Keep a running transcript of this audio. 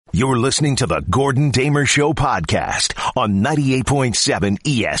You're listening to the Gordon Damer Show podcast on 98.7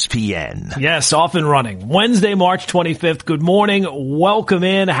 ESPN. Yes, off and running. Wednesday, March 25th. Good morning. Welcome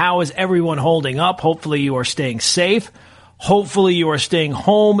in. How is everyone holding up? Hopefully you are staying safe. Hopefully you are staying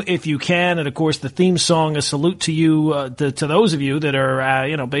home if you can. And of course, the theme song, a salute to you, to those of you that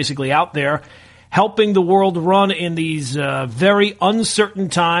are, basically out there helping the world run in these very uncertain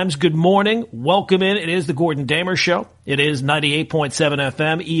times. Good morning. Welcome in. It is the Gordon Damer Show. It is 98.7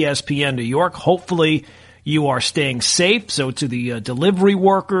 FM, ESPN New York. Hopefully you are staying safe. So to the delivery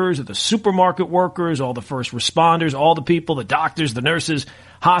workers, the supermarket workers, all the first responders, all the people, the doctors, the nurses,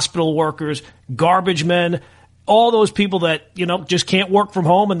 hospital workers, garbage men, all those people that, just can't work from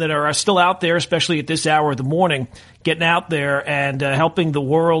home and that are still out there, especially at this hour of the morning, getting out there and helping the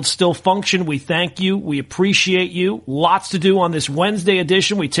world still function. We thank you. We appreciate you. Lots to do on this Wednesday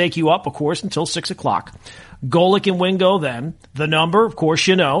edition. We take you up, of course, until 6 o'clock. Golick and Wingo then. The number, of course,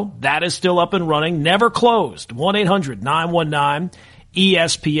 that is still up and running. Never closed.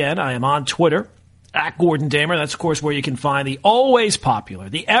 1-800-919-ESPN. I am on Twitter, at Gordon Damer. That's, of course, where you can find the always popular,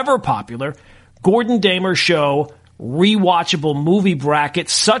 the ever popular Gordon Damer Show rewatchable movie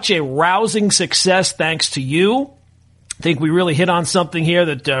bracket. Such a rousing success thanks to you. I think we really hit on something here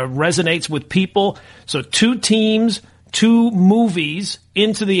that resonates with people. So 2 teams, 2 movies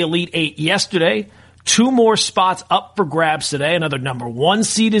into the Elite 8 yesterday. 2 more spots up for grabs today. Another number 1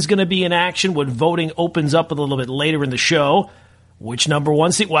 seed is going to be in action when voting opens up a little bit later in the show. Which number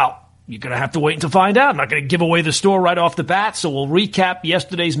 1 seed? Well, you're going to have to wait to find out. I'm not going to give away the store right off the bat, so we'll recap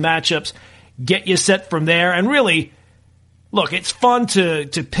yesterday's matchups, get you set from there. And really, look, it's fun to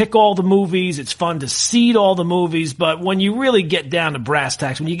pick all the movies. It's fun to seed all the movies. But when you really get down to brass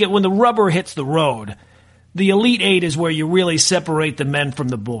tacks, when the rubber hits the road, the Elite 8 is where you really separate the men from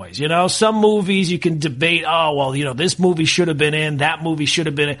the boys. Some movies you can debate, this movie should have been in, that movie should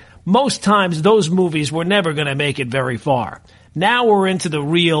have been in. Most times those movies were never going to make it very far. Now we're into the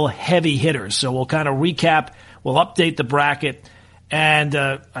real heavy hitters. So we'll kind of recap. We'll update the bracket. And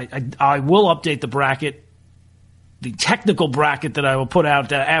I will update the bracket, the technical bracket that I will put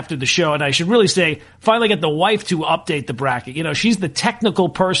out after the show. And I should really say, finally get the wife to update the bracket. She's the technical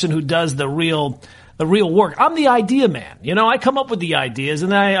person who does the real work. I'm the idea man. I come up with the ideas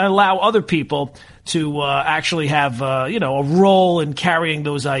and then I allow other people to actually have a role in carrying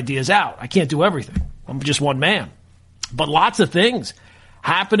those ideas out. I can't do everything. I'm just one man. But lots of things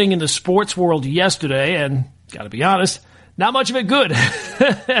happening in the sports world yesterday, and got to be honest, not much of it good,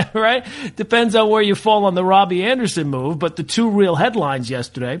 right? Depends on where you fall on the Robby Anderson move, but the 2 real headlines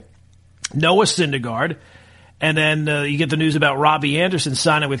yesterday, Noah Syndergaard, and then you get the news about Robby Anderson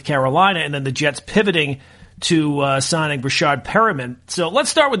signing with Carolina, and then the Jets pivoting to signing Brashad Perriman. So let's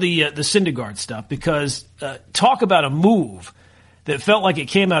start with the Syndergaard stuff, because talk about a move that felt like it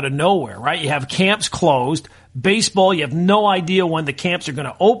came out of nowhere, right? You have camps closed. Baseball, you have no idea when the camps are going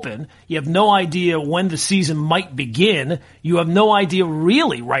to open. You have no idea when the season might begin. You have no idea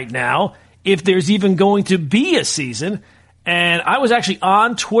really right now if there's even going to be a season. And I was actually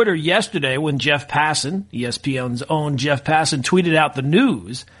on Twitter yesterday when Jeff Passan, ESPN's own Jeff Passan, tweeted out the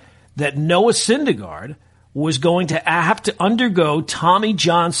news that Noah Syndergaard was going to have to undergo Tommy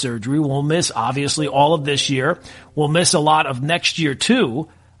John surgery. We'll miss, obviously, all of this year. We'll miss a lot of next year, too.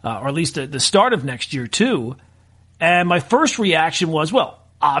 Or at least the start of next year too. And my first reaction was, well,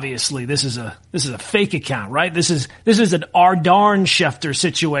 obviously this is a fake account, right? This is an Ardarn Schefter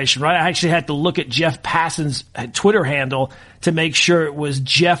situation, right? I actually had to look at Jeff Passan's Twitter handle to make sure it was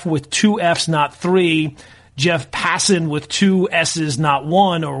Jeff with 2 F's, not 3, Jeff Passan with 2 S's, not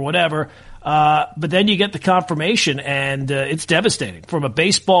 1, or whatever. But then you get the confirmation, and it's devastating from a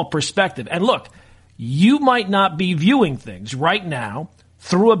baseball perspective. And look, you might not be viewing things right now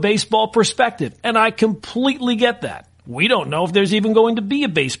through a baseball perspective, and I completely get that. We don't know if there's even going to be a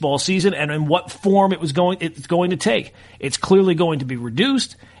baseball season and in what form it's going to take. It's clearly going to be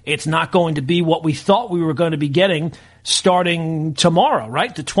reduced. It's not going to be what we thought we were going to be getting starting tomorrow,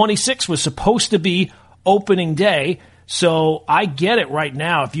 right? The 26th was supposed to be opening day, so I get it right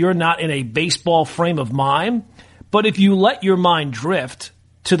now if you're not in a baseball frame of mind, but if you let your mind drift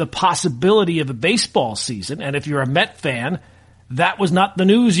to the possibility of a baseball season, and if you're a Met fan, that was not the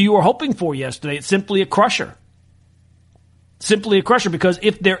news you were hoping for yesterday. It's simply a crusher. Simply a crusher, because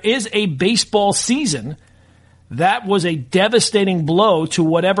if there is a baseball season, that was a devastating blow to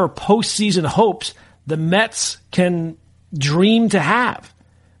whatever postseason hopes the Mets can dream to have.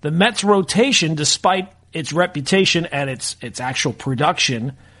 The Mets rotation, despite its reputation and its actual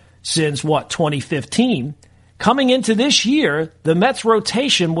production since, 2015, Coming into this year, the Mets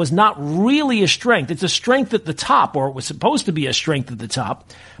rotation was not really a strength. It's a strength at the top, or it was supposed to be a strength at the top,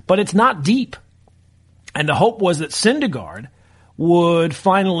 but it's not deep. And the hope was that Syndergaard would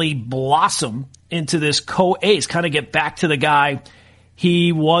finally blossom into this co-ace, kind of get back to the guy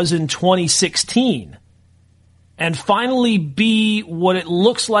he was in 2016, and finally be what it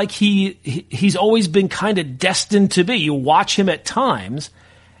looks like he's always been kind of destined to be. You watch him at times,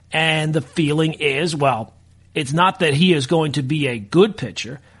 and the feeling is, well, it's not that he is going to be a good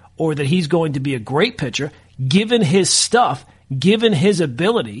pitcher or that he's going to be a great pitcher. Given his stuff, given his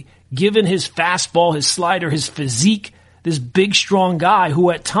ability, given his fastball, his slider, his physique, this big, strong guy who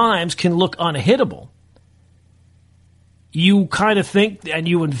at times can look unhittable, you kind of think and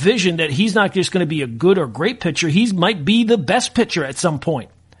you envision that he's not just going to be a good or great pitcher. He might be the best pitcher at some point.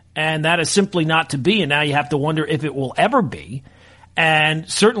 And that is simply not to be. And now you have to wonder if it will ever be. And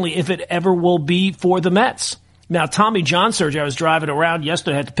certainly if it ever will be for the Mets. Now, Tommy John surgery, I was driving around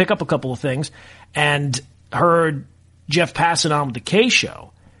yesterday, I had to pick up a couple of things, and heard Jeff Passan on the K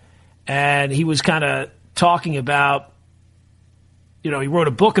Show. And he was kind of talking about, he wrote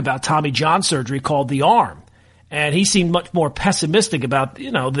a book about Tommy John surgery called The Arm. And he seemed much more pessimistic about,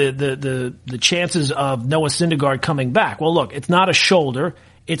 the chances of Noah Syndergaard coming back. Well, look, it's not a shoulder.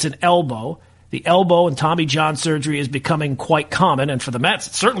 It's an elbow. The elbow and Tommy John surgery is becoming quite common. And for the Mets,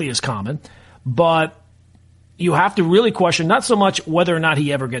 it certainly is common. But you have to really question not so much whether or not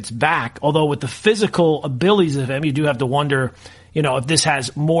he ever gets back, although with the physical abilities of him, you do have to wonder, if this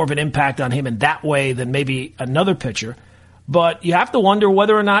has more of an impact on him in that way than maybe another pitcher. But you have to wonder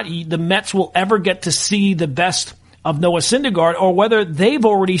whether or not the Mets will ever get to see the best of Noah Syndergaard, or whether they've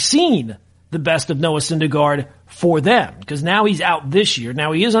already seen the best of Noah Syndergaard for them. Because now he's out this year.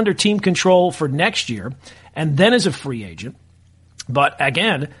 Now he is under team control for next year, and then is a free agent. But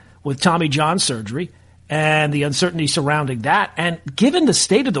again, with Tommy John surgery and the uncertainty surrounding that, and given the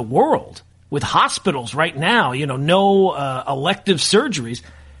state of the world with hospitals right now, no elective surgeries,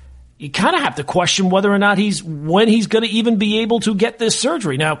 you kind of have to question whether or not when he's going to even be able to get this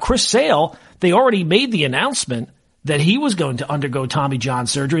surgery. Now, Chris Sale, they already made the announcement that he was going to undergo Tommy John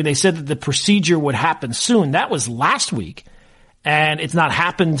surgery. They said that the procedure would happen soon. That was last week, and it's not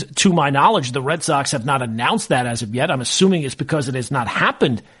happened to my knowledge. The Red Sox have not announced that as of yet. I'm assuming it's because it has not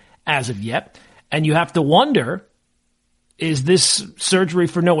happened as of yet. And you have to wonder, is this surgery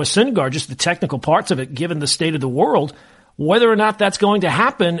for Noah Syndergaard, just the technical parts of it, given the state of the world, whether or not that's going to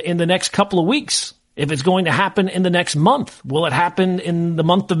happen in the next couple of weeks, if it's going to happen in the next month. Will it happen in the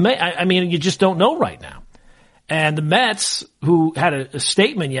month of May? I mean, you just don't know right now. And the Mets, who had a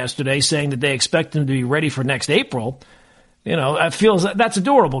statement yesterday saying that they expect him to be ready for next April, it feels that's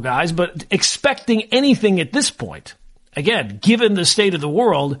adorable, guys, but expecting anything at this point, again, given the state of the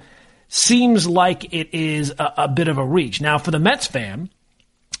world, seems like it is a bit of a reach. Now, for the Mets fan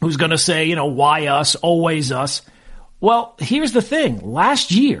who's going to say, why us, always us, well, here's the thing.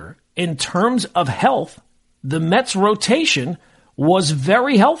 Last year, in terms of health, the Mets rotation was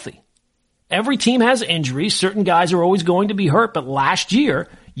very healthy. Every team has injuries. Certain guys are always going to be hurt. But last year,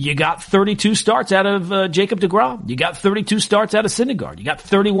 you got 32 starts out of Jacob deGrom. You got 32 starts out of Syndergaard. You got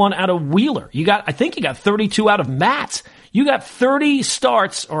 31 out of Wheeler. I think you got 32 out of Matz. You got 30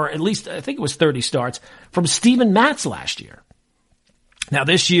 starts, or at least I think it was 30 starts, from Steven Matz last year. Now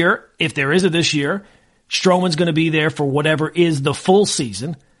this year, if there is a this year, Stroman's going to be there for whatever is the full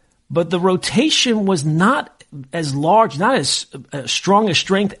season, but the rotation was not as large, not as strong a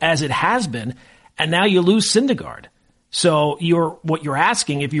strength as it has been, and now you lose Syndergaard. So what you're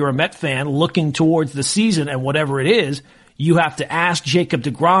asking, if you're a Met fan looking towards the season and whatever it is, you have to ask Jacob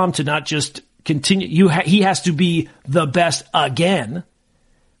deGrom to not just continue. He has to be the best again.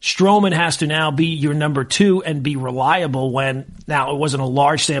 Stroman has to now be your number two and be reliable when, now it wasn't a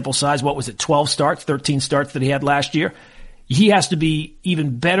large sample size. What was it? 12 starts, 13 starts that he had last year. He has to be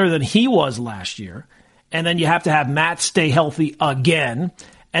even better than he was last year. And then you have to have Matt stay healthy again.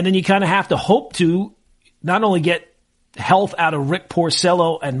 And then you kind of have to hope to not only get health out of Rick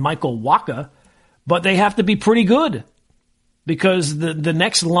Porcello and Michael Wacha, but they have to be pretty good, because the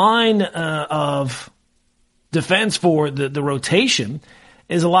next line of defense for the rotation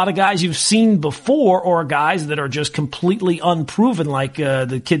is a lot of guys you've seen before, or guys that are just completely unproven, like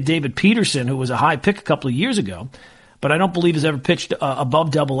the kid David Peterson, who was a high pick a couple of years ago, but I don't believe has ever pitched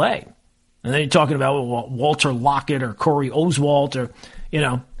above Double-A. And then you're talking about Walter Lockett or Corey Oswalt, or,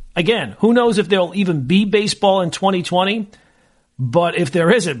 again, who knows if there'll even be baseball in 2020. But if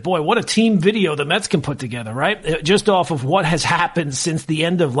there isn't, boy, what a team video the Mets can put together, right? Just off of what has happened since the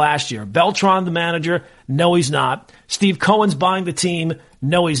end of last year. Beltran, the manager, no, he's not. Steve Cohen's buying the team,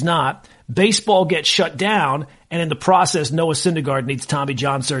 no, he's not. Baseball gets shut down, and in the process, Noah Syndergaard needs Tommy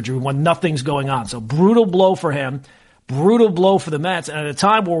John surgery when nothing's going on. So brutal blow for him, brutal blow for the Mets. And at a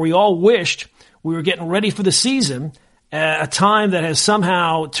time where we all wished we were getting ready for the season, a time that has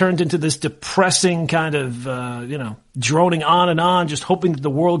somehow turned into this depressing kind of, droning on and on, just hoping that the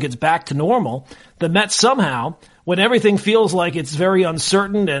world gets back to normal. The Mets somehow, when everything feels like it's very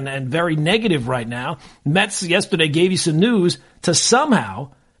uncertain and very negative right now, Mets yesterday gave you some news to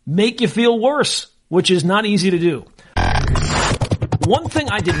somehow make you feel worse, which is not easy to do. One thing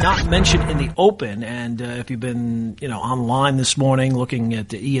I did not mention in the open, and if you've been, online this morning looking at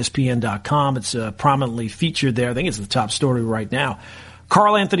ESPN.com, it's prominently featured there. I think it's the top story right now.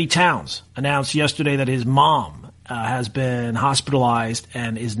 Karl Anthony Towns announced yesterday that his mom has been hospitalized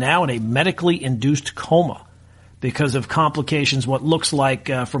and is now in a medically induced coma because of complications, what looks like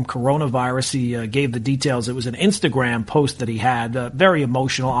from coronavirus. He gave the details. It was an Instagram post that he had, very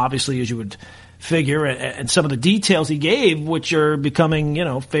emotional, obviously, as you would figure, and some of the details he gave, which are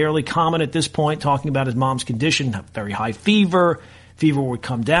becoming, fairly common at this point, talking about his mom's condition, very high fever would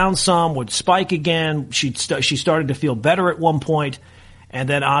come down some, would spike again. She started to feel better at one point, and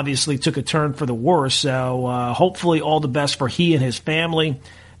then obviously took a turn for the worse. So hopefully all the best for he and his family.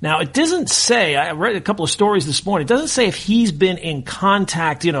 Now, it doesn't say, I read a couple of stories this morning, it doesn't say if he's been in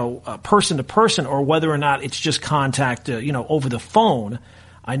contact, person to person, or whether or not it's just contact, over the phone.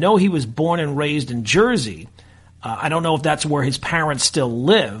 I know he was born and raised in Jersey. I don't know if that's where his parents still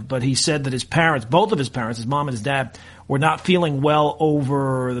live, but he said that his parents, both of his parents, his mom and his dad, were not feeling well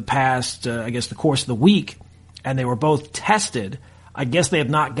over the past, the course of the week, and they were both tested. I guess they have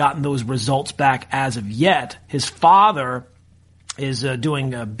not gotten those results back as of yet. His father is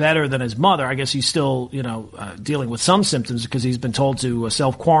doing better than his mother. I guess he's still, dealing with some symptoms because he's been told to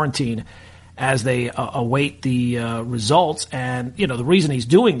self-quarantine as they await the results. And, the reason he's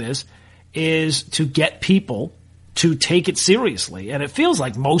doing this is to get people to take it seriously. And it feels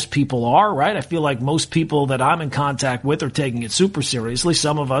like most people are, right? I feel like most people that I'm in contact with are taking it super seriously.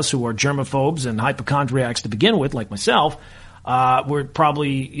 Some of us who are germaphobes and hypochondriacs to begin with, like myself, we're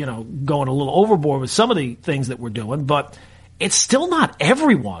probably, going a little overboard with some of the things that we're doing. But it's still not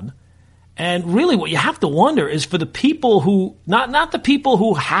everyone. And really what you have to wonder is for the people who, not the people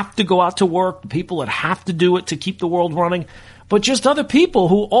who have to go out to work, the people that have to do it to keep the world running, but just other people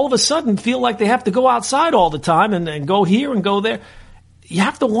who all of a sudden feel like they have to go outside all the time and go here and go there. You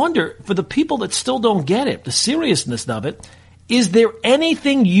have to wonder for the people that still don't get it, the seriousness of it, is there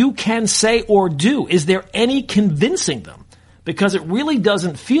anything you can say or do? Is there any convincing them? Because it really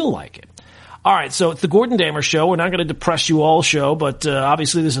doesn't feel like it. All right, so it's the Gordon Damer Show. We're not going to depress you all show, but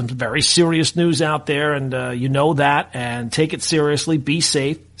obviously there's some very serious news out there, and you know that, and take it seriously. Be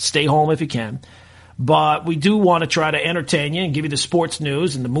safe. Stay home if you can. But we do want to try to entertain you and give you the sports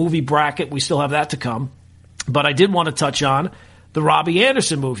news and the movie bracket. We still have that to come. But I did want to touch on the Robby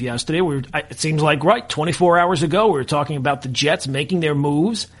Anderson move yesterday. It seems like, 24 hours ago, we were talking about the Jets making their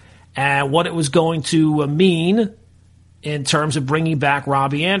moves and what it was going to mean in terms of bringing back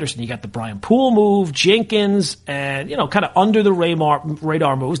Robby Anderson. You got the Brian Poole move, Jenkins, and, kind of under the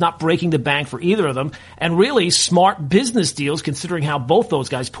radar moves, not breaking the bank for either of them, and really smart business deals considering how both those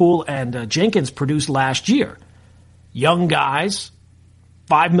guys, Poole and Jenkins, produced last year. Young guys,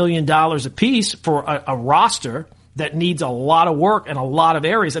 $5 million apiece for a roster that needs a lot of work in a lot of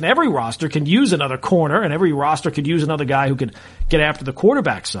areas, and every roster can use another corner, and every roster could use another guy who could get after the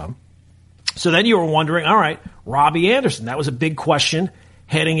quarterback some. So then you were wondering, all right, Robby Anderson, that was a big question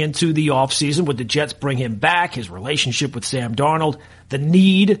heading into the offseason. Would the Jets bring him back? His relationship with Sam Darnold, the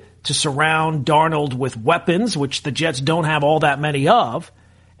need to surround Darnold with weapons, which the Jets don't have all that many of.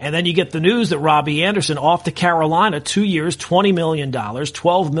 And then you get the news that Robby Anderson off to Carolina, 2 years, $20 million,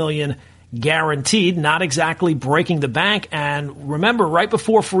 $12 million guaranteed, not exactly breaking the bank. And remember, right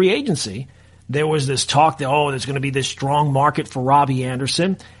before free agency, there was this talk that, there's going to be this strong market for Robby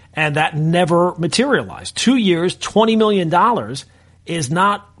Anderson. And that never materialized. 2 years, $20 million is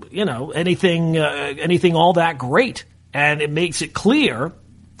not, anything all that great. And it makes it clear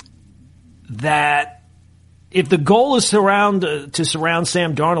that if the goal is to surround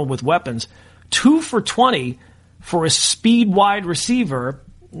Sam Darnold with weapons, 2 for $20 for a speed wide receiver,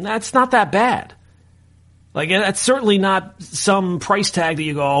 that's not that bad. Like, that's certainly not some price tag that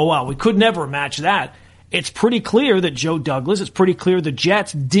you go, we could never match that. It's pretty clear that Joe Douglas, it's pretty clear the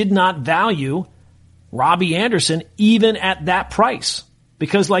Jets did not value Robby Anderson even at that price.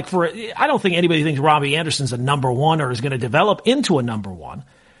 Because I don't think anybody thinks Robby Anderson's a number one or is going to develop into a number one.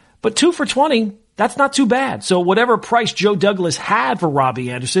 But 2 for $20, that's not too bad. So whatever price Joe Douglas had for Robby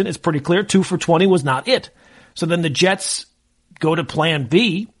Anderson, it's pretty clear 2 for $20 was not it. So then the Jets go to plan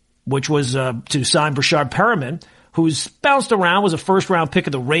B, which was to sign Brashard Perriman, who's bounced around, was a first-round pick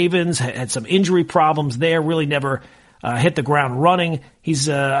of the Ravens, had some injury problems there, really never hit the ground running.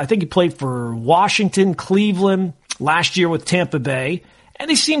 I think he played for Washington, Cleveland, last year with Tampa Bay, and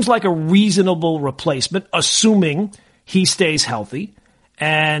he seems like a reasonable replacement, assuming he stays healthy.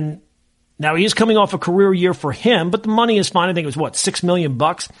 And now he is coming off a career year for him, but the money is fine. I think it was, $6 million?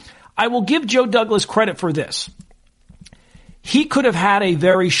 I will give Joe Douglas credit for this. He could have had a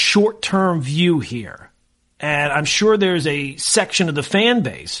very short-term view here. And I'm sure there's a section of the fan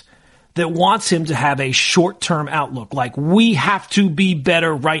base that wants him to have a short-term outlook. Like, we have to be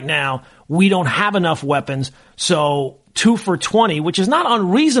better right now. We don't have enough weapons. So 2 for $20, which is not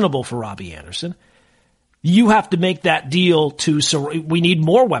unreasonable for Robby Anderson. You have to make that deal we need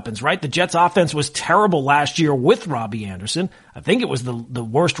more weapons, right? The Jets offense was terrible last year with Robby Anderson. I think it was the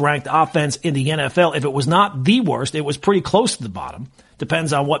worst ranked offense in the NFL. If it was not the worst, it was pretty close to the bottom.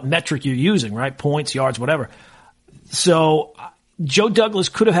 Depends on what metric you're using, right? Points, yards, whatever. So Joe Douglas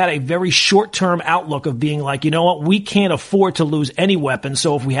could have had a very short-term outlook of being like, you know what? We can't afford to lose any weapons.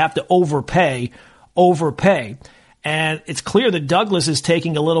 So if we have to overpay. And it's clear that Douglas is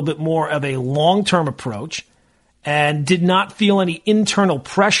taking a little bit more of a long-term approach and did not feel any internal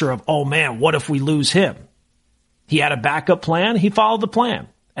pressure of, oh man, what if we lose him? He had a backup plan. He followed the plan.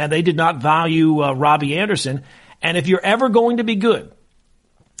 And they did not value Robby Anderson. And if you're ever going to be good,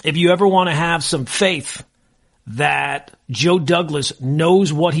 if you ever want to have some faith that Joe Douglas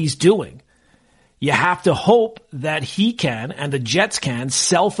knows what he's doing, you have to hope that he can and the Jets can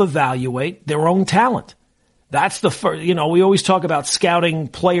self-evaluate their own talent. That's the first, we always talk about scouting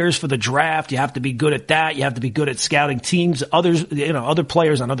players for the draft. You have to be good at that. You have to be good at scouting teams, other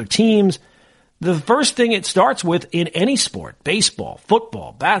players on other teams. The first thing it starts with in any sport, baseball,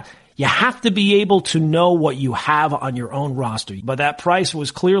 football, you have to be able to know what you have on your own roster. But that price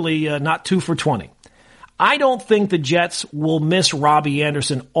was clearly not 2 for $20. I don't think the Jets will miss Robby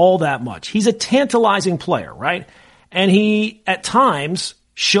Anderson all that much. He's a tantalizing player, right? And he, at times,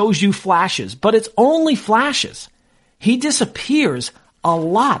 shows you flashes, but it's only flashes. He disappears a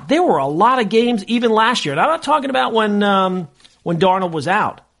lot. There were a lot of games even last year. And I'm not talking about when Darnold was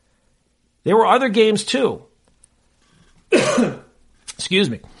out. There were other games too. Excuse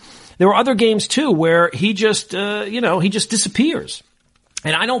me. There were other games too where he just disappears.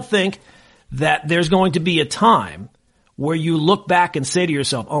 And I don't think that there's going to be a time where you look back and say to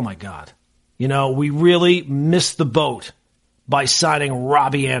yourself, oh my God, we really missed the boat by signing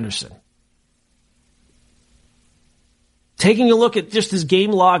Robby Anderson. Taking a look at just his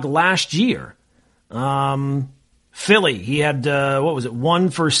game log last year, Philly, he had 1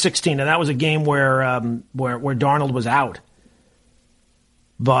 for 16, and that was a game where Darnold was out.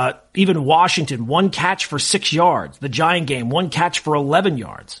 But even Washington, 1 catch for 6 yards. The Giant game, 1 catch for 11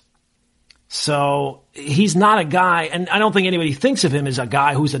 yards. So he's not a guy, and I don't think anybody thinks of him as a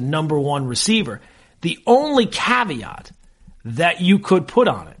guy who's a number 1 receiver. The only caveat that you could put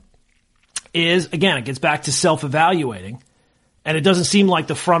on it is, again, it gets back to self-evaluating, and it doesn't seem like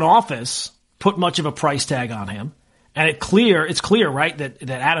the front office put much of a price tag on him. And it's clear, right, that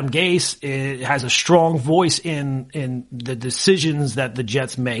Adam Gase has a strong voice in the decisions that the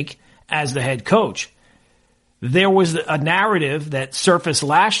Jets make as the head coach. There was a narrative that surfaced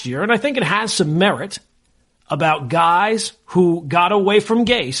last year, and I think it has some merit, about guys who got away from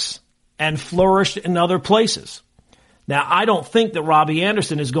Gase and flourished in other places. Now, I don't think that Robby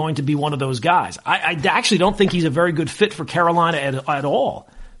Anderson is going to be one of those guys. I actually don't think he's a very good fit for Carolina at all,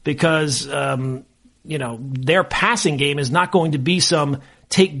 because their passing game is not going to be some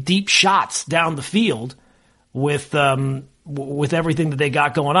take deep shots down the field with everything that they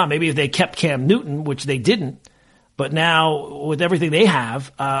got going on. Maybe if they kept Cam Newton, which they didn't, but now with everything they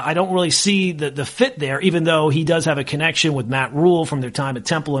have, I don't really see the fit there, even though he does have a connection with Matt Rule from their time at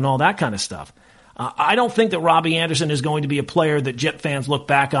Temple and all that kind of stuff. I don't think that Robby Anderson is going to be a player that Jet fans look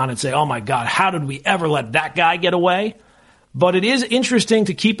back on and say, oh my God, how did we ever let that guy get away? But it is interesting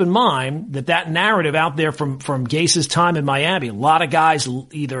to keep in mind that narrative out there from Gase's time in Miami, a lot of guys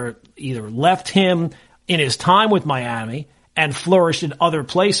either left him in his time with Miami and flourished in other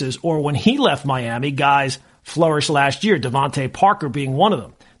places, or when he left Miami, guys flourished last year, Devontae Parker being one of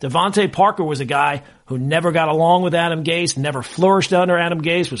them. Devontae Parker was a guy who never got along with Adam Gase, never flourished under Adam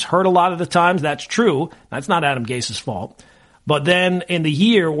Gase, was hurt a lot of the times. That's true. That's not Adam Gase's fault. But then in the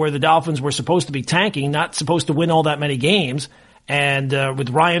year where the Dolphins were supposed to be tanking, not supposed to win all that many games, and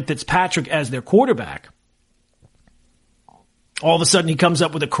with Ryan Fitzpatrick as their quarterback, all of a sudden he comes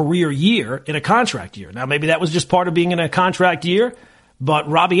up with a career year in a contract year. Now, maybe that was just part of being in a contract year, But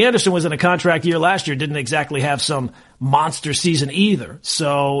Robby Anderson was in a contract year last year, didn't exactly have some monster season either.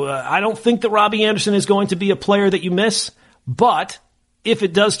 So I don't think that Robby Anderson is going to be a player that you miss. But if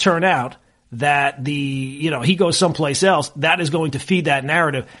it does turn out that he goes someplace else, that is going to feed that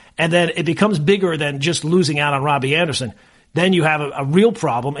narrative. And then it becomes bigger than just losing out on Robby Anderson. Then you have a real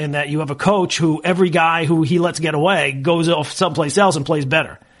problem in that you have a coach who every guy who he lets get away goes off someplace else and plays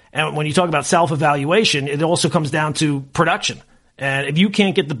better. And when you talk about self-evaluation, it also comes down to production. And if you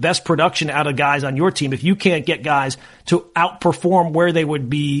can't get the best production out of guys on your team, if you can't get guys to outperform where they would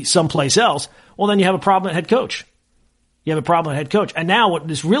be someplace else, well, then you have a problem at head coach. You have a problem at head coach. And now what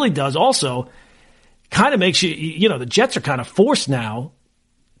this really does also kind of makes you the Jets are kind of forced now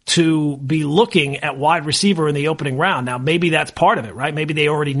to be looking at wide receiver in the opening round. Now, maybe that's part of it, right? Maybe they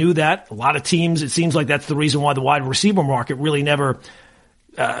already knew that. A lot of teams, it seems like that's the reason why the wide receiver market really never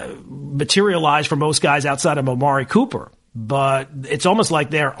materialized for most guys outside of Amari Cooper. But it's almost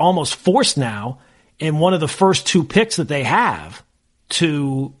like they're almost forced now in one of the first 2 picks that they have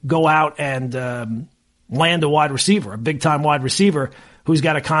to go out and land a wide receiver, a big-time wide receiver who's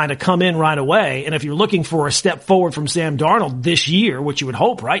got to kind of come in right away. And if you're looking for a step forward from Sam Darnold this year, which you would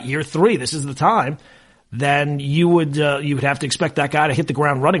hope, right, year 3, this is the time, then you would have to expect that guy to hit the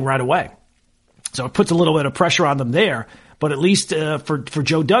ground running right away. So it puts a little bit of pressure on them there. But at least for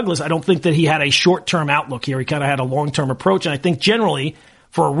Joe Douglas, I don't think that he had a short-term outlook here. He kind of had a long-term approach. And I think generally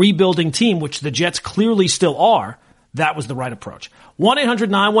for a rebuilding team, which the Jets clearly still are, that was the right approach.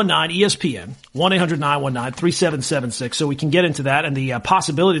 1-800-919-ESPN, 1-800-919-3776. So we can get into that and the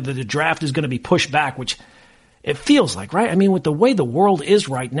possibility that the draft is going to be pushed back, which it feels like, right? I mean, with the way the world is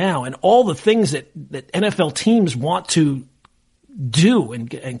right now and all the things that NFL teams want to do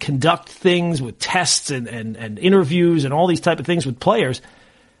and conduct things with tests and interviews and all these type of things with players,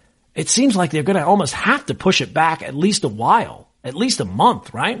 it seems like they're going to almost have to push it back at least a while, at least a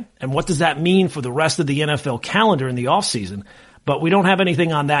month, right? And what does that mean for the rest of the NFL calendar in the offseason? But we don't have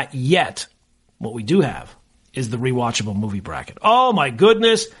anything on that yet. What we do have is the rewatchable movie bracket. Oh my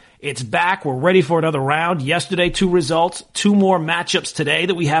goodness, it's back. We're ready for another round. Yesterday, 2 results, 2 more matchups today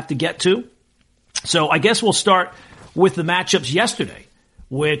that we have to get to. So I guess we'll start with the matchups yesterday,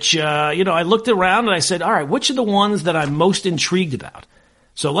 which, I looked around and I said, all right, which are the ones that I'm most intrigued about?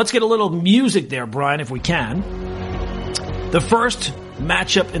 So let's get a little music there, Brian, if we can. The first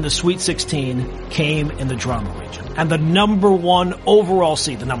matchup in the Sweet 16 came in the drama region. And the number 1 overall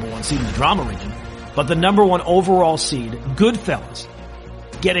seed, the number 1 seed in the drama region, but the number 1 overall seed, Goodfellas,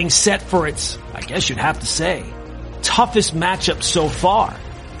 getting set for its, I guess you'd have to say, toughest matchup so far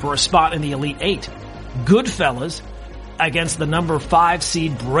for a spot in the Elite 8. Goodfellas against the number 5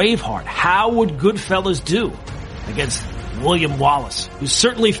 seed Braveheart. How would Goodfellas do against William Wallace, who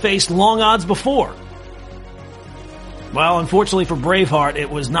certainly faced long odds before? Well, unfortunately for Braveheart,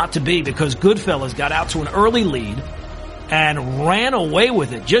 it was not to be because Goodfellas got out to an early lead and ran away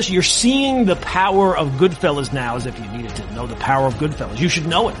with it. You're seeing the power of Goodfellas now as if you needed to know the power of Goodfellas. You should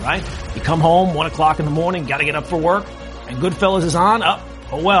know it, right? You come home, 1 o'clock in the morning, got to get up for work, and Goodfellas is on, oh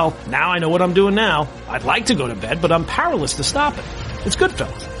well, now I know what I'm doing now. I'd like to go to bed, but I'm powerless to stop it. It's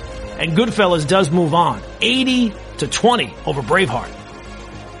Goodfellas. And Goodfellas does move on. 80-20 over Braveheart.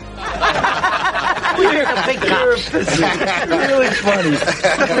 You're a big guy. You're really funny.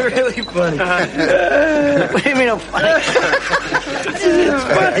 Really funny. What do you mean I'm funny?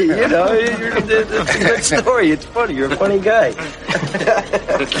 It's funny, it's a good story. It's funny. You're a funny guy.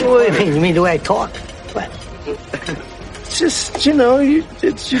 What do you mean? You mean the way I talk? What? It's just,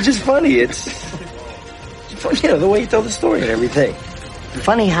 you're just funny. It's the way you tell the story and everything.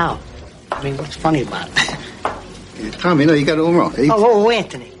 Funny how? I mean, what's funny about it? Tom, you got it all wrong. Oh,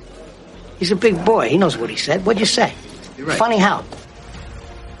 Anthony. He's a big boy. He knows what he said. What'd you say? You're right. Funny how?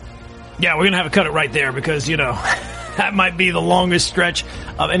 Yeah, we're going to have to cut it right there because, that might be the longest stretch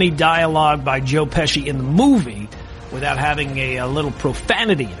of any dialogue by Joe Pesci in the movie without having a little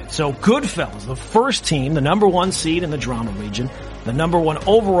profanity in it. So Goodfellas, the first team, the number 1 seed in the drama region, the number 1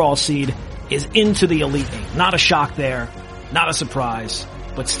 overall seed, is into the Elite 8. Not a shock there, not a surprise,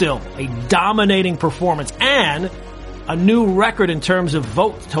 but still a dominating performance and a new record in terms of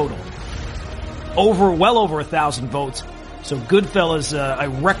vote total. Well over 1,000 votes. So Goodfellas, a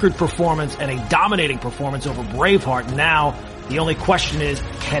record performance and a dominating performance over Braveheart. Now, the only question is,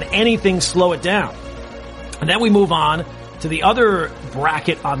 can anything slow it down? And then we move on to the other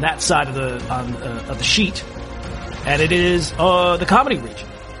bracket on that side of the sheet, and it is the comedy region.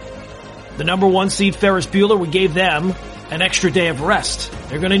 The number 1 seed Ferris Bueller, we gave them an extra day of rest.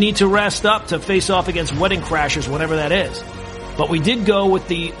 They're going to need to rest up to face off against Wedding Crashers, whatever that is. But we did go with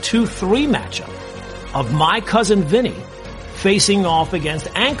the 2-3 matchup of My Cousin Vinny facing off against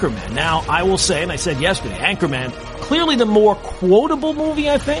Anchorman. Now, I will say, and I said yesterday, Anchorman, clearly the more quotable movie,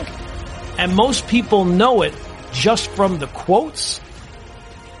 I think, and most people know it just from the quotes.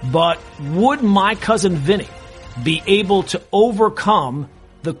 But would My Cousin Vinny be able to overcome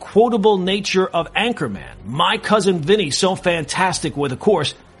the quotable nature of Anchorman? My Cousin Vinny, so fantastic with, of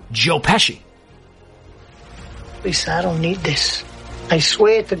course, Joe Pesci. Lisa, I don't need this. I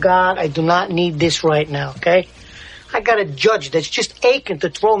swear to God, I do not need this right now, okay? I got a judge that's just aching to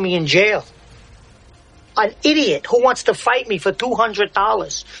throw me in jail. An idiot who wants to fight me for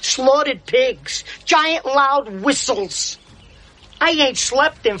 $200. Slaughtered pigs. Giant loud whistles. I ain't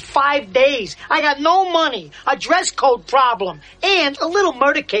slept in 5 days. I got no money. A dress code problem. And a little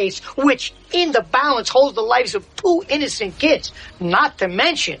murder case, which in the balance holds the lives of 2 innocent kids. Not to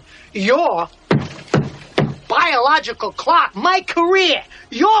mention your biological clock, my career,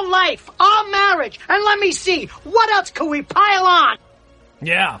 your life, our marriage, and let me see, what else can we pile on?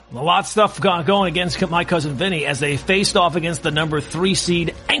 Yeah, a lot of stuff going against My Cousin Vinny as they faced off against the number 3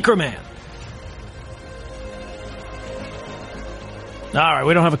 seed Anchorman. All right,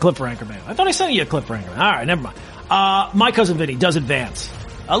 we don't have a clip for Anchorman. I thought I sent you a clip for Anchorman. All right, never mind. My Cousin Vinny does advance.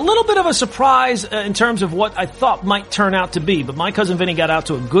 A little bit of a surprise in terms of what I thought might turn out to be, but My Cousin Vinny got out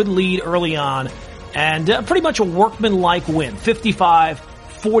to a good lead early on. And pretty much a workmanlike win,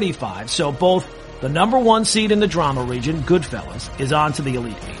 55-45. So both the number 1 seed in the drama region, Goodfellas, is on to the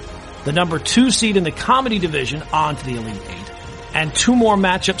Elite 8. The number 2 seed in the comedy division, on to the Elite 8. And 2 more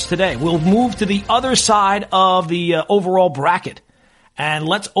matchups today. We'll move to the other side of the overall bracket. And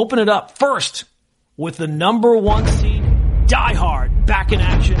let's open it up first with the number 1 seed, Die Hard, back in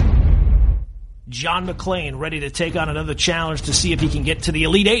action. John McClane ready to take on another challenge to see if he can get to the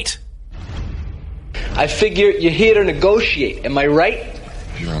Elite 8. I figure you're here to negotiate, am I right?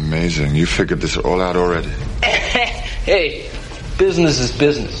 You're amazing. You figured this all out already. Hey, business is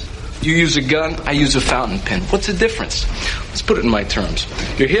business. You use a gun, I use a fountain pen. What's the difference? Let's put it in my terms.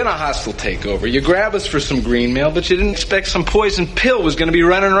 You're here in a hostile takeover. You grab us for some green mail, but you didn't expect some poison pill was going to be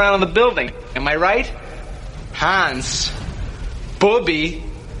running around in the building. Am I right? Hans, Bobby,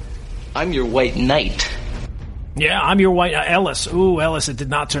 I'm your white knight. Yeah, I'm your white... Ellis. Ooh, Ellis. It did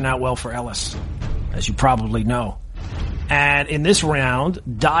not turn out well for Ellis, as you probably know. And in this round,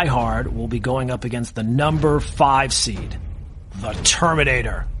 Die Hard will be going up against the number 5 seed, the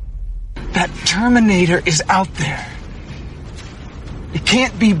Terminator. That Terminator is out there. It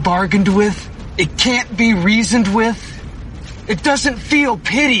can't be bargained with. It can't be reasoned with. It doesn't feel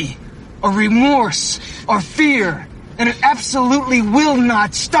pity or remorse or fear. And it absolutely will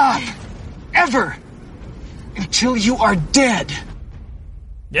not stop. Ever. Until you are dead.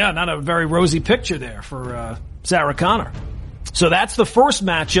 Yeah, not a very rosy picture there for Sarah Connor. So that's the first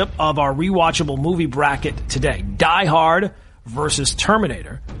matchup of our rewatchable movie bracket today. Die Hard versus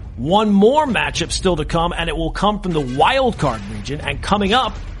Terminator. One more matchup still to come, and it will come from the wild card region. And coming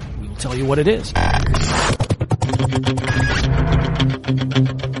up, we will tell you what it is.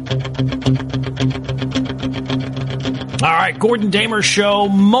 All right, Gordon Damer Show,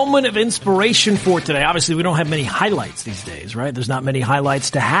 moment of inspiration for today. Obviously, we don't have many highlights these days, right? There's not many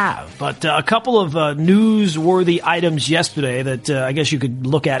highlights to have. But a couple of newsworthy items yesterday that I guess you could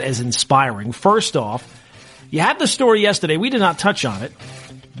look at as inspiring. First off, you had the story yesterday. We did not touch on it.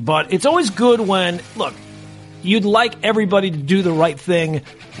 But it's always good when, look, you'd like everybody to do the right thing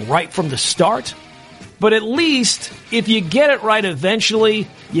right from the start. But at least, if you get it right eventually,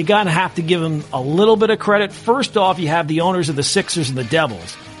 you gotta have to give them a little bit of credit. First off, you have the owners of the Sixers and the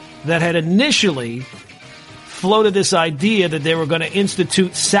Devils that had initially floated this idea that they were going to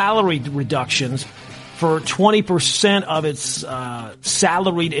institute salary reductions for 20% of its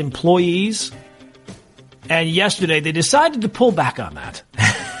salaried employees. And yesterday, they decided to pull back on that.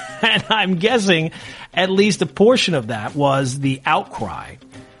 And I'm guessing at least a portion of that was the outcry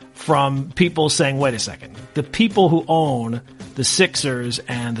from people saying, wait a second, the people who own the Sixers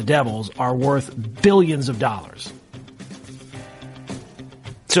and the Devils are worth billions of dollars.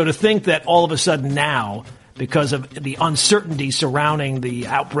 So to think that all of a sudden now, because of the uncertainty surrounding the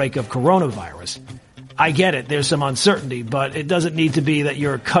outbreak of coronavirus, I get it, there's some uncertainty, but it doesn't need to be that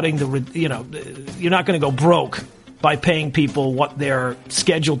you're cutting you're not going to go broke by paying people what they're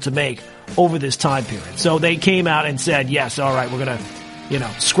scheduled to make over this time period. So they came out and said, yes, all right, we're going to,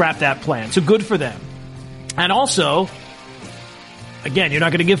 scrap that plan. So good for them. And also, again, you're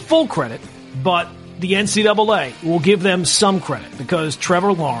not going to give full credit, but the NCAA will give them some credit because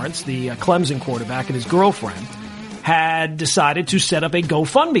Trevor Lawrence, the Clemson quarterback, and his girlfriend had decided to set up a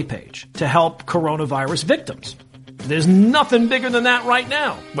GoFundMe page to help coronavirus victims. There's nothing bigger than that right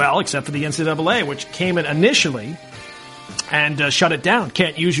now. Well, except for the NCAA, which came in initially and shut it down.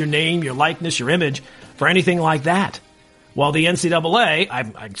 Can't use your name, your likeness, your image for anything like that. Well, the NCAA,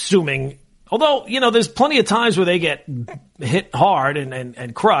 I'm assuming, although, there's plenty of times where they get hit hard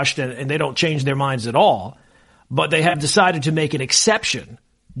and crushed and they don't change their minds at all, but they have decided to make an exception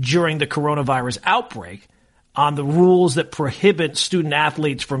during the coronavirus outbreak on the rules that prohibit student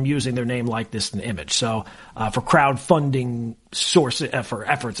athletes from using their name, likeness, and image. So for crowdfunding for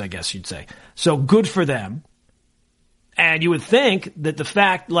efforts, I guess you'd say. So good for them. And you would think that the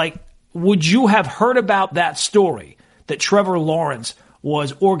fact, would you have heard about that story that Trevor Lawrence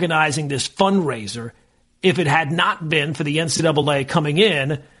was organizing this fundraiser if it had not been for the NCAA coming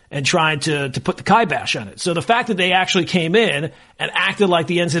in and trying to put the kibosh on it? So the fact that they actually came in and acted like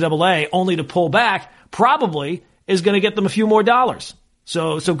the NCAA only to pull back probably is going to get them a few more dollars.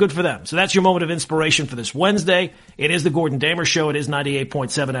 So good for them. So that's your moment of inspiration for this Wednesday. It is the Gordon Damer Show. It is 98.7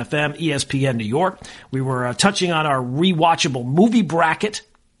 FM, ESPN New York. We were touching on our rewatchable movie bracket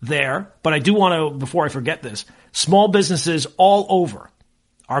there, but I do want to, before I forget this, small businesses all over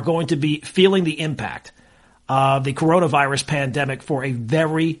are going to be feeling the impact of the coronavirus pandemic for a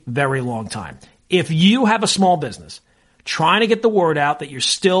very, very long time. If you have a small business trying to get the word out that you're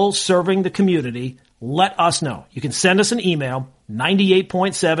still serving the community, let us know. You can send us an email,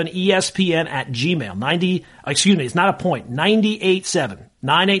 98.7ESPN at Gmail. It's not a point,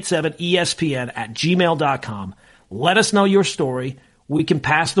 987ESPN at gmail.com. Let us know your story. We can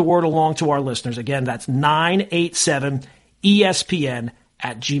pass the word along to our listeners. Again, that's 987ESPN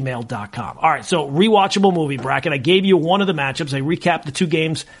at gmail.com. All right, so rewatchable movie bracket. I gave you one of the matchups. I recapped the two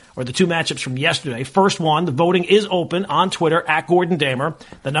games or the two matchups from yesterday. First one, the voting is open on Twitter at Gordon Damer.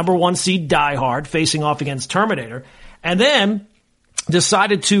 The number 1 seed Die Hard facing off against Terminator. And then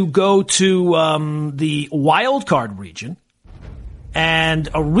decided to go to the wild card region. And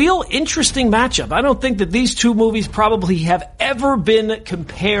a real interesting matchup. I don't think that these two movies probably have ever been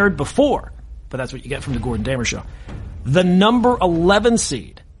compared before. But that's what you get from the Gordon Damer Show. The number 11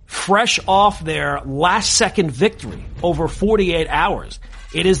 seed, fresh off their last-second victory over 48 hours.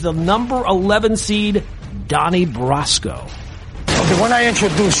 It is the number 11 seed, Donnie Brasco. Okay, when I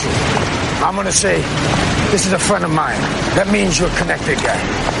introduce you, I'm going to say, this is a friend of mine. That means you're a connected guy.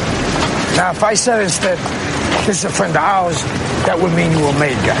 Now, if I said instead, this is a friend of ours, that would mean you were a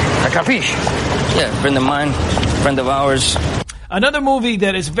made guy. Capisci? Yeah, friend of mine, friend of ours. Another movie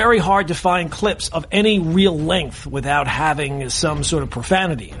that is very hard to find clips of any real length without having some sort of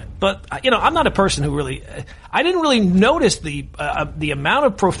profanity in it. But, I'm not a person who I didn't really notice the amount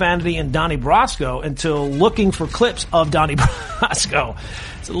of profanity in Donnie Brasco until looking for clips of Donnie Brasco.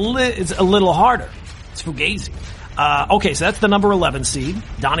 It's a little harder. It's Fugazi. Okay, so that's the number 11 seed,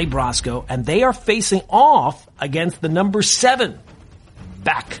 Donnie Brasco, and they are facing off against the number 7,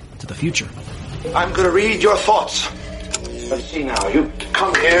 Back to the Future. I'm going to read your thoughts. Let's see now, you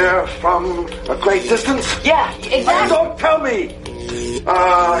come here from a great distance? Yeah, exactly. Don't tell me!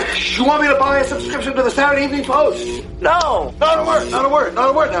 You want me to buy a subscription to the Saturday Evening Post? No! Not a word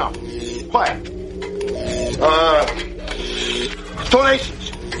now. Quiet.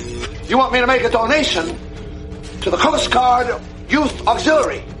 Donations. You want me to make a donation to the Coast Guard Youth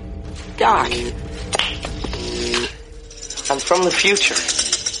Auxiliary? Doc, I'm from the future.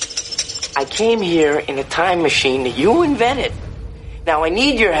 I came here in a time machine that you invented. Now I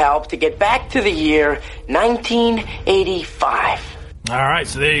need your help to get back to the year 1985. All right,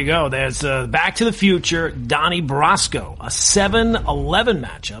 so there you go. There's Back to the Future, Donnie Brasco, a 7-11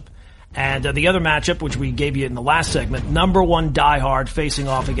 matchup. And the other matchup, which we gave you in the last segment, number 1 Die Hard facing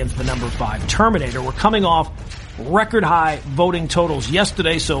off against the number 5 Terminator. We're coming off record high voting totals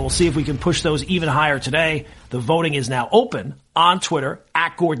yesterday, so we'll see if we can push those even higher today. The voting is now open on Twitter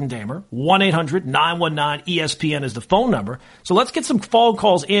at Gordon Damer. 1-800-919-ESPN is the phone number. So let's get some phone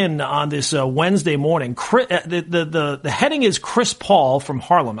calls in on this Wednesday morning. The heading is Chris Paul from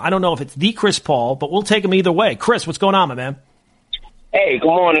Harlem. I don't know if it's the Chris Paul, but we'll take him either way. Chris, what's going on, my man? Hey, good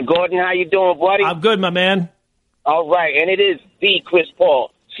morning, Gordon. How you doing, buddy? I'm good, my man. All right, and it is the Chris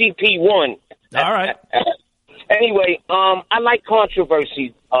Paul, CP1. All right. Anyway, I like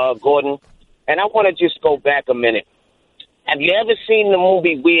controversy, Gordon, and I want to just go back a minute. Have you ever seen the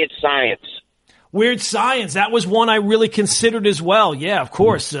movie Weird Science? Weird Science. That was one I really considered as well. Yeah, of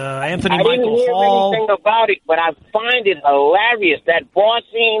course. Anthony I Michael didn't hear Hall. anything about it, but I find it hilarious. That bar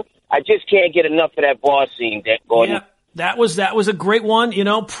scene, I just can't get enough of that bar scene, Gordon. Yeah. That was a great one.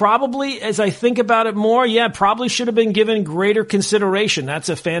 Probably as I think about it more, probably should have been given greater consideration. That's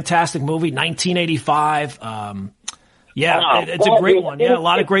a fantastic movie, 1985. It's a great one. Yeah, a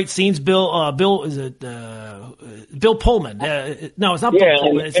lot of great scenes. Bill Pullman? No, it's not Bill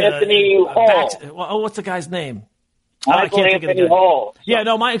Pullman. It's Anthony Hall. what's the guy's name? Michael Anthony Hall. Yeah,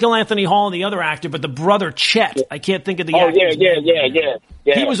 no, Michael Anthony Hall and the other actor, but the brother Chet. I can't think of the actor.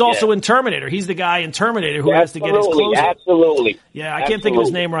 Yeah. He was also in Terminator. He's the guy in Terminator who has to get his clothes. Absolutely. Yeah, I can't think of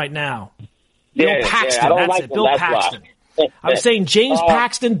his name right now. Bill Paxton. That's it. Bill Paxton. I was saying James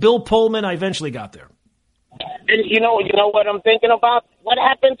Paxton, Bill Pullman. I eventually got there. And you know what I'm thinking about? What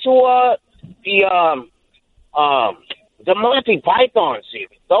happened to the Monty Python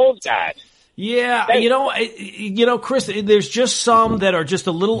series? Those guys. Yeah, Chris, there's just some that are just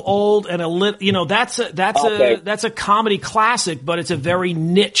a little old and a little, that's a comedy classic, but it's a very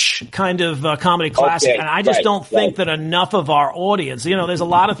niche kind of comedy classic. And I just don't think that enough of our audience, there's a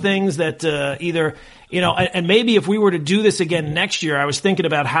lot of things that either, and maybe if we were to do this again next year, I was thinking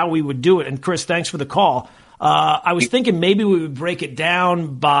about how we would do it. And Chris, thanks for the call. I was thinking maybe we would break it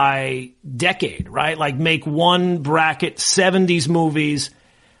down by decade, right? Like make one bracket 70s movies,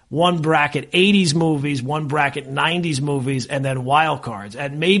 one bracket 80s movies, one bracket 90s movies, and then wild cards.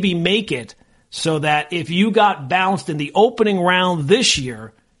 And maybe make it so that if you got bounced in the opening round this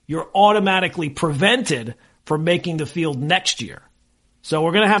year, you're automatically prevented from making the field next year. So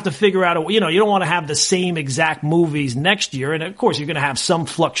we're going to have to figure out, you don't want to have the same exact movies next year. And of course, you're going to have some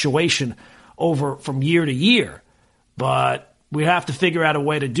fluctuation over from year to year. But we have to figure out a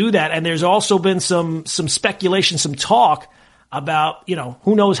way to do that. And there's also been some speculation, some talk about,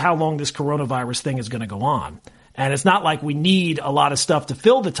 who knows how long this coronavirus thing is going to go on. And it's not like we need a lot of stuff to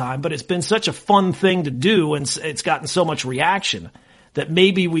fill the time, but it's been such a fun thing to do, and it's gotten so much reaction that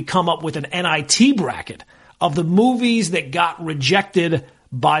maybe we come up with an NIT bracket of the movies that got rejected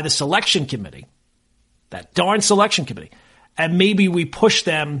by the selection committee, that darn selection committee, and maybe we push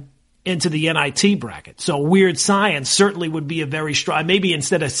them into the NIT bracket. So Weird Science certainly would be a very strong, maybe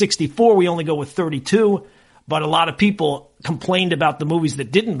instead of 64, we only go with 32. But a lot of people complained about the movies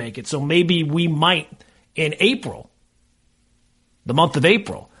that didn't make it. So maybe we might, in April, the month of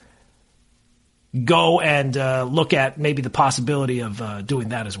April, go and look at maybe the possibility of doing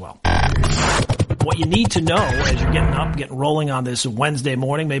that as well. What you need to know as you're getting up, getting rolling on this Wednesday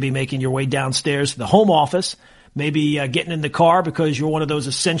morning, maybe making your way downstairs to the home office, maybe getting in the car because you're one of those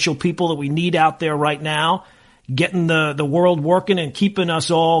essential people that we need out there right now, getting the world working and keeping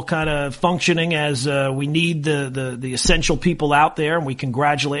us all kind of functioning as we need the essential people out there, and we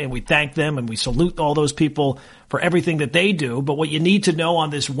congratulate and we thank them and we salute all those people for everything that they do. But what you need to know on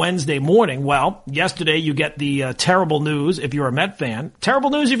this Wednesday morning, well, yesterday you get the terrible news if you're a Met fan, terrible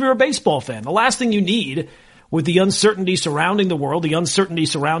news if you're a baseball fan. The last thing you need with the uncertainty surrounding the world, the uncertainty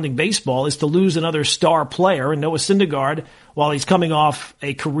surrounding baseball, is to lose another star player. And Noah Syndergaard, while he's coming off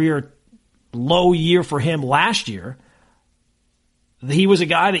a career low year for him last year, he was a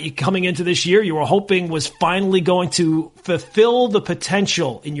guy that you coming into this year you were hoping was finally going to fulfill the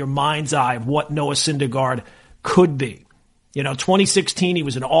potential in your mind's eye of what Noah Syndergaard could be. 2016 he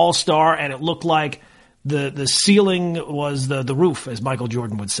was an all-star, and it looked like the ceiling was the roof, as Michael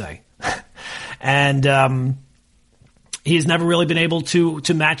Jordan would say. And he has never really been able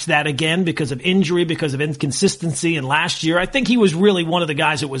to match that again because of injury, because of inconsistency. And last year, I think he was really one of the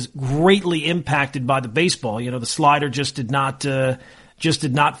guys that was greatly impacted by the baseball. The slider just did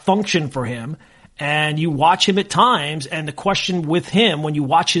not function for him. And you watch him at times, and the question with him when you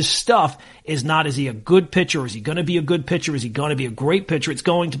watch his stuff is not, is he a good pitcher? Is he going to be a good pitcher? Is he going to be a great pitcher? It's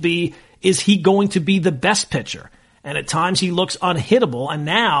going to be, is he going to be the best pitcher? And at times he looks unhittable. And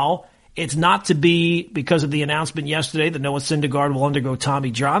now it's not to be because of the announcement yesterday that Noah Syndergaard will undergo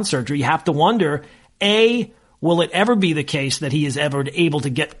Tommy John surgery. You have to wonder, A, will it ever be the case that he is ever able to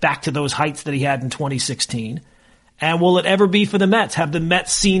get back to those heights that he had in 2016? And will it ever be for the Mets? Have the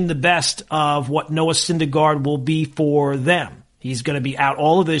Mets seen the best of what Noah Syndergaard will be for them? He's going to be out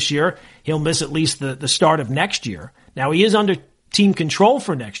all of this year. He'll miss at least the start of next year. Now, he is under team control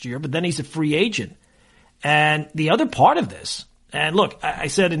for next year, but then he's a free agent. And the other part of this, and look, I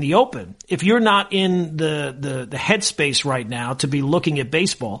said in the open, if you're not in the headspace right now to be looking at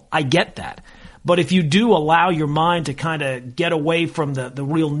baseball, I get that. But if you do allow your mind to kind of get away from the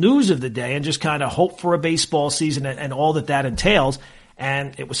real news of the day and just kind of hope for a baseball season and all that entails,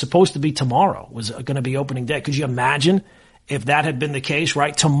 and it was supposed to be tomorrow, was going to be opening day. Could you imagine if that had been the case,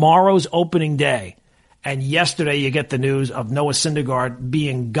 right? Tomorrow's opening day, and yesterday you get the news of Noah Syndergaard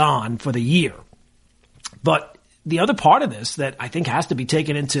being gone for the year. But the other part of this that I think has to be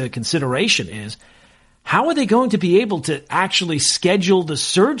taken into consideration is, how are they going to be able to actually schedule the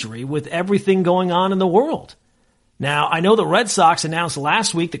surgery with everything going on in the world? Now, I know the Red Sox announced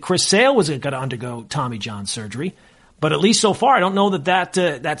last week that Chris Sale was going to undergo Tommy John surgery, but at least so far, I don't know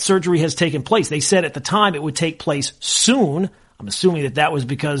that surgery has taken place. They said at the time it would take place soon. I'm assuming that was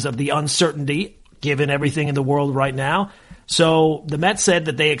because of the uncertainty given everything in the world right now. So the Mets said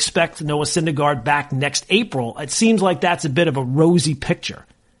that they expect Noah Syndergaard back next April. It seems like that's a bit of a rosy picture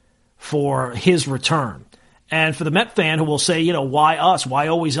for his return. And for the Met fan who will say, why us? Why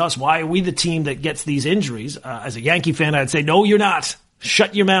always us? Why are we the team that gets these injuries? As a Yankee fan, I'd say, no, you're not.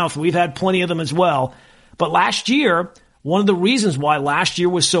 Shut your mouth. We've had plenty of them as well. But last year, one of the reasons why last year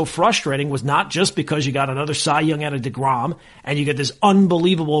was so frustrating was not just because you got another Cy Young out of DeGrom and you get this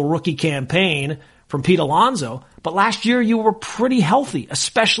unbelievable rookie campaign from Pete Alonso, but last year you were pretty healthy,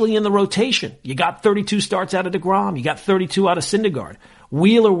 especially in the rotation. You got 32 starts out of DeGrom. You got 32 out of Syndergaard.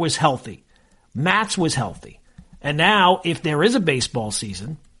 Wheeler was healthy. Matz was healthy. And now, if there is a baseball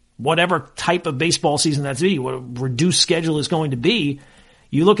season, whatever type of baseball season that's be, what a reduced schedule is going to be,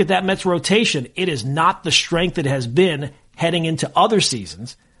 you look at that Mets rotation, it is not the strength it has been heading into other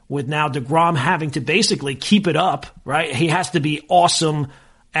seasons, with now DeGrom having to basically keep it up, right? He has to be awesome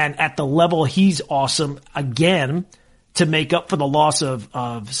and at the level he's awesome again to make up for the loss of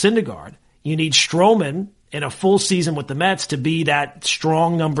Syndergaard. You need Stroman in a full season with the Mets to be that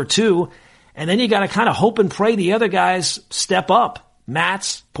strong number 2. And then you got to kind of hope and pray the other guys step up.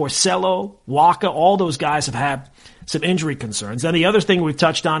 Matz, Porcello, Waka, all those guys have had some injury concerns. Then the other thing we've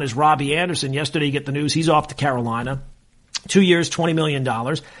touched on is Robby Anderson. Yesterday you get the news he's off to Carolina. 2 years, $20 million.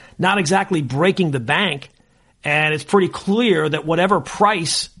 Not exactly breaking the bank. And it's pretty clear that whatever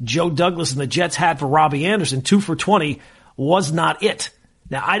price Joe Douglas and the Jets had for Robby Anderson, 2 for $20, was not it.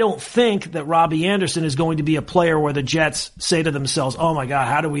 Now, I don't think that Robby Anderson is going to be a player where the Jets say to themselves, oh, my God,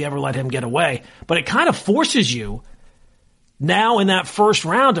 how do we ever let him get away? But it kind of forces you now in that first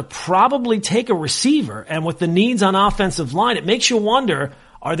round to probably take a receiver. And with the needs on offensive line, it makes you wonder,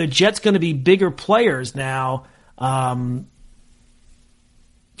 are the Jets going to be bigger players now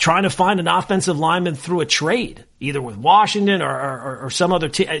trying to find an offensive lineman through a trade, either with Washington or some other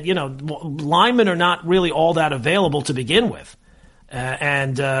team? Linemen are not really all that available to begin with.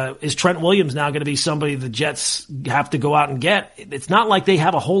 Is Trent Williams now going to be somebody the Jets have to go out and get? It's not like they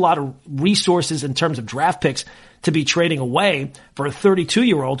have a whole lot of resources in terms of draft picks to be trading away for a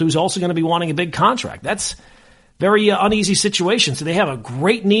 32-year-old who's also going to be wanting a big contract. That's very uneasy situation. So they have a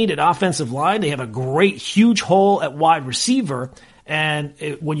great need at offensive line. They have a great, huge hole at wide receiver. And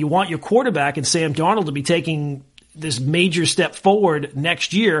when you want your quarterback and Sam Darnold to be taking this major step forward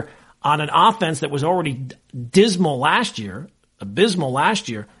next year on an offense that was already abysmal last year,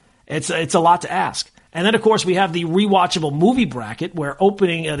 it's a lot to ask. And then, of course, we have the rewatchable movie bracket where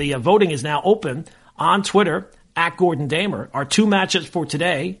the voting is now open on Twitter at Gordon Damer. Our 2 matchups for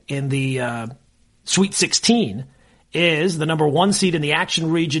today in the Sweet 16 is the number 1 seed in the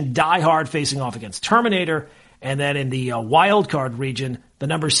action region, Die Hard, facing off against Terminator. And then in the wild card region, the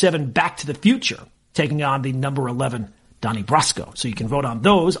number 7 Back to the Future taking on the number 11 Donnie Brasco. So you can vote on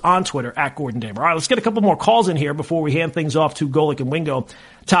those on Twitter at Gordon Damer. All right, let's get a couple more calls in here before we hand things off to Golick and Wingo.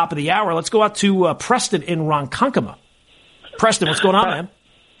 Top of the hour. Let's go out to Preston in Ronkonkoma. Preston, what's going on, man?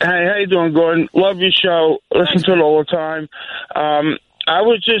 Hey, how you doing, Gordon? Love your show. Listen to it all the time. I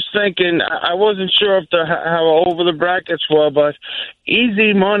was just thinking, I wasn't sure how over the brackets were, but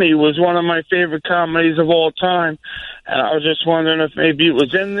Easy Money was one of my favorite comedies of all time. And I was just wondering if maybe it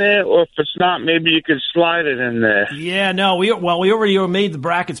was in there, or if it's not, maybe you could slide it in there. Yeah, no, we already made the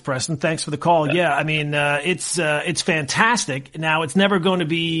brackets, Preston. Thanks for the call. Yeah, I mean, it's fantastic. Now, it's never going to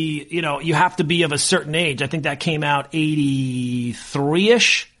be, you have to be of a certain age. I think that came out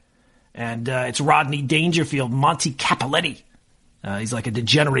 83-ish. And it's Rodney Dangerfield, Monty Capoletti. He's like a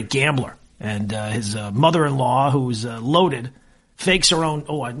degenerate gambler. And his mother-in-law, who's loaded, fakes her own,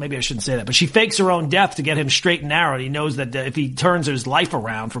 maybe I shouldn't say that, but she fakes her own death to get him straight and narrow. And he knows that if he turns his life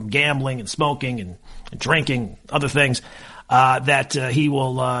around from gambling and smoking and drinking, other things, that he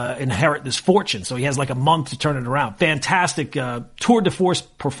will inherit this fortune. So he has like a month to turn it around. Fantastic tour de force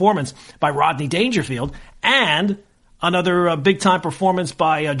performance by Rodney Dangerfield, and another big-time performance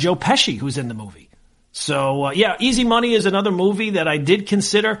by Joe Pesci, who's in the movie. So, Easy Money is another movie that I did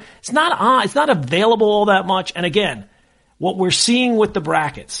consider. It's not available all that much. And again, what we're seeing with the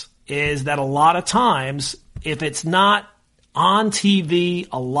brackets is that a lot of times, if it's not on TV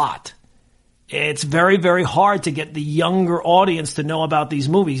a lot, it's very, very hard to get the younger audience to know about these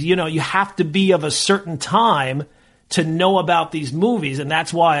movies. You have to be of a certain time to know about these movies. And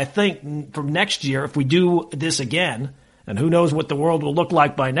that's why I think from next year, if we do this again, and who knows what the world will look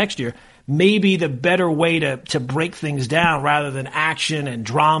like by next year, maybe the better way to break things down rather than action and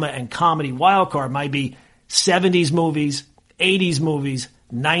drama and comedy wildcard might be 70s movies, 80s movies,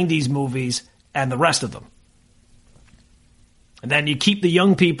 90s movies, and the rest of them. And then you keep the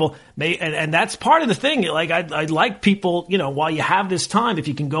young people, and that's part of the thing. Like, I'd like people, while you have this time, if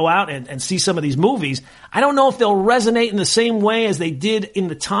you can go out and see some of these movies, I don't know if they'll resonate in the same way as they did in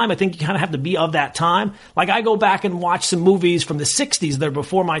the time. I think you kind of have to be of that time. Like, I go back and watch some movies from the 60s that are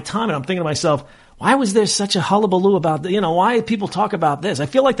before my time, and I'm thinking to myself, why was there such a hullabaloo about, why did people talk about this? I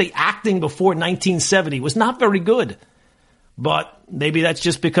feel like the acting before 1970 was not very good. But maybe that's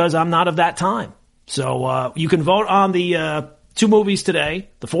just because I'm not of that time. So you can vote on the 4 movies today,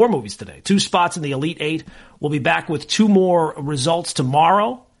 2 spots in the Elite 8. We'll be back with 2 more results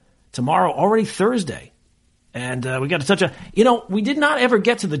tomorrow. Tomorrow, already Thursday. And we got to touch on, we did not ever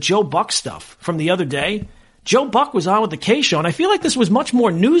get to the Joe Buck stuff from the other day. Joe Buck was on with the K Show, and I feel like this was much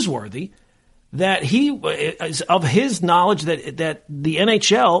more newsworthy that he is of his knowledge that the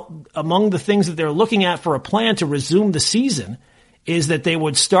NHL, among the things that they're looking at for a plan to resume the season, is that they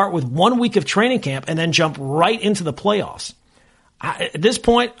would start with 1 week of training camp and then jump right into the playoffs. At this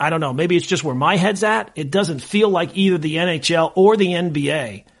point, I don't know. Maybe it's just where my head's at. It doesn't feel like either the NHL or the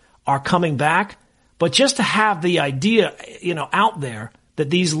NBA are coming back. But just to have the idea, out there that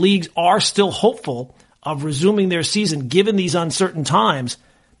these leagues are still hopeful of resuming their season given these uncertain times,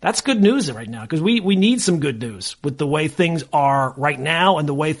 that's good news right now, because we need some good news with the way things are right now and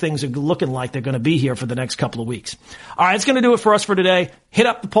the way things are looking like they're going to be here for the next couple of weeks. All right, that's going to do it for us for today. Hit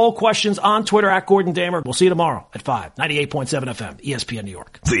up the poll questions on Twitter at Gordon Damer. We'll see you tomorrow at 5, 98.7 FM, ESPN New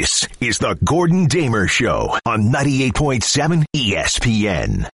York. This is the Gordon Damer Show on 98.7 ESPN.